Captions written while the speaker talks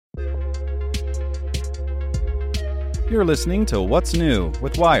You're listening to What's New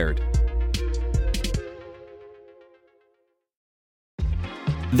with Wired.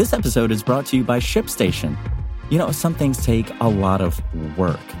 This episode is brought to you by ShipStation. You know, some things take a lot of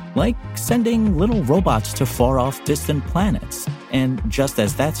work, like sending little robots to far-off distant planets. And just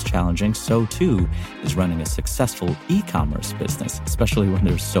as that's challenging, so too is running a successful e-commerce business, especially when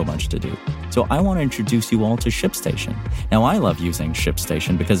there's so much to do. So I want to introduce you all to ShipStation. Now, I love using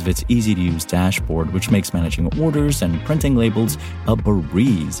ShipStation because of its easy-to-use dashboard, which makes managing orders and printing labels a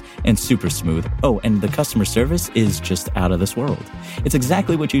breeze and super smooth. Oh, and the customer service is just out of this world. It's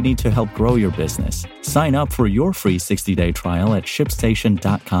exactly what you need to help grow your business. Sign up for your free 60-day trial at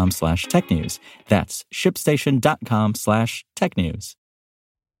shipstation.com/technews. That's shipstation.com/technews.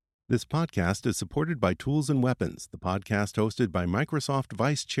 This podcast is supported by Tools and Weapons, the podcast hosted by Microsoft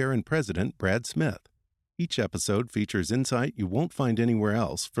Vice Chair and President Brad Smith. Each episode features insight you won't find anywhere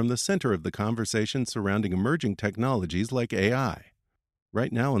else from the center of the conversation surrounding emerging technologies like AI.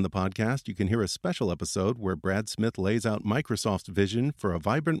 Right now on the podcast, you can hear a special episode where Brad Smith lays out Microsoft's vision for a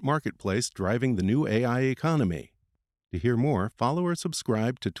vibrant marketplace driving the new AI economy. To hear more, follow or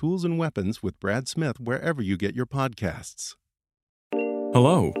subscribe to Tools and Weapons with Brad Smith wherever you get your podcasts.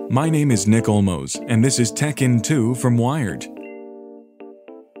 Hello, my name is Nick Olmos, and this is Tech in 2 from Wired.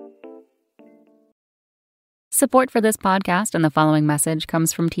 Support for this podcast and the following message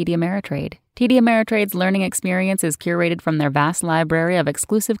comes from TD Ameritrade. TD Ameritrade's learning experience is curated from their vast library of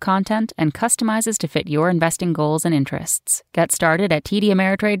exclusive content and customizes to fit your investing goals and interests. Get started at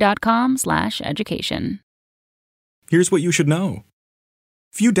tdameritrade.com/education. Here's what you should know.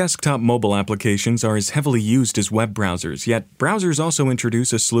 Few desktop mobile applications are as heavily used as web browsers, yet browsers also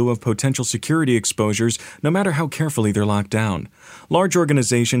introduce a slew of potential security exposures no matter how carefully they're locked down. Large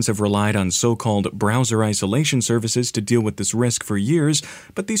organizations have relied on so-called browser isolation services to deal with this risk for years,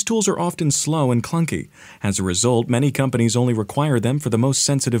 but these tools are often slow and clunky. As a result, many companies only require them for the most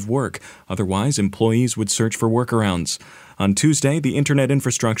sensitive work. Otherwise, employees would search for workarounds. On Tuesday, the internet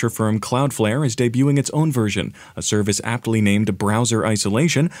infrastructure firm Cloudflare is debuting its own version, a service aptly named browser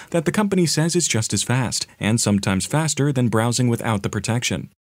isolation that the company says is just as fast, and sometimes faster than browsing without the protection.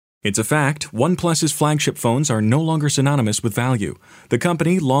 It's a fact, OnePlus's flagship phones are no longer synonymous with value. The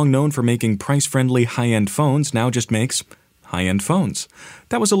company, long known for making price-friendly high-end phones, now just makes high-end phones.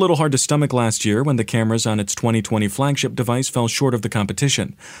 That was a little hard to stomach last year when the cameras on its 2020 flagship device fell short of the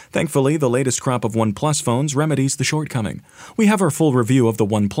competition. Thankfully, the latest crop of OnePlus phones remedies the shortcoming. We have our full review of the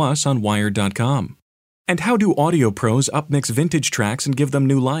OnePlus on Wired.com. And how do audio pros upmix vintage tracks and give them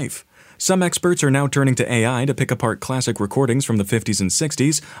new life? Some experts are now turning to AI to pick apart classic recordings from the 50s and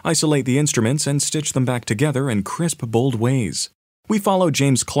 60s, isolate the instruments, and stitch them back together in crisp, bold ways. We follow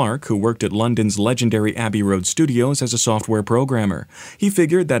James Clark, who worked at London's legendary Abbey Road Studios as a software programmer. He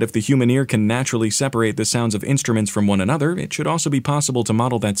figured that if the human ear can naturally separate the sounds of instruments from one another, it should also be possible to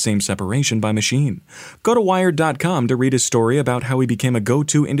model that same separation by machine. Go to Wired.com to read his story about how he became a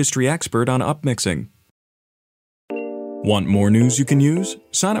go-to industry expert on upmixing. Want more news you can use?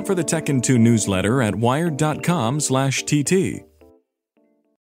 Sign up for the Tech in 2 newsletter at wired.com/TT.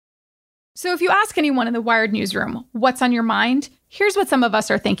 So if you ask anyone in the Wired newsroom, what's on your mind? Here's what some of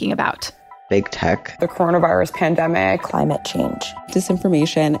us are thinking about. Big tech, the coronavirus pandemic, climate change,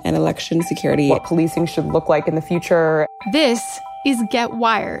 disinformation, and election security. What policing should look like in the future. This is Get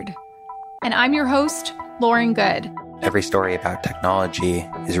Wired. And I'm your host, Lauren Good. Every story about technology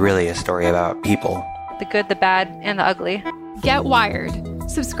is really a story about people. The good, the bad, and the ugly. Get Wired.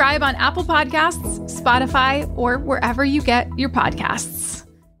 Subscribe on Apple Podcasts, Spotify, or wherever you get your podcasts.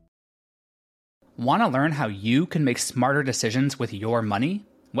 Want to learn how you can make smarter decisions with your money?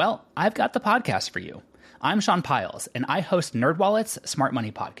 Well, I've got the podcast for you. I'm Sean Piles, and I host NerdWallet's Smart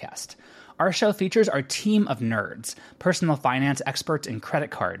Money Podcast. Our show features our team of nerds, personal finance experts in credit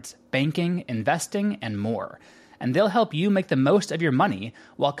cards, banking, investing, and more. And they'll help you make the most of your money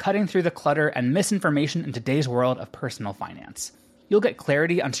while cutting through the clutter and misinformation in today's world of personal finance. You'll get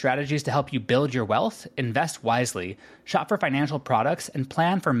clarity on strategies to help you build your wealth, invest wisely, shop for financial products, and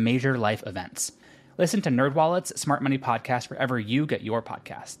plan for major life events. Listen to NerdWallet's Smart Money Podcast wherever you get your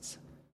podcasts.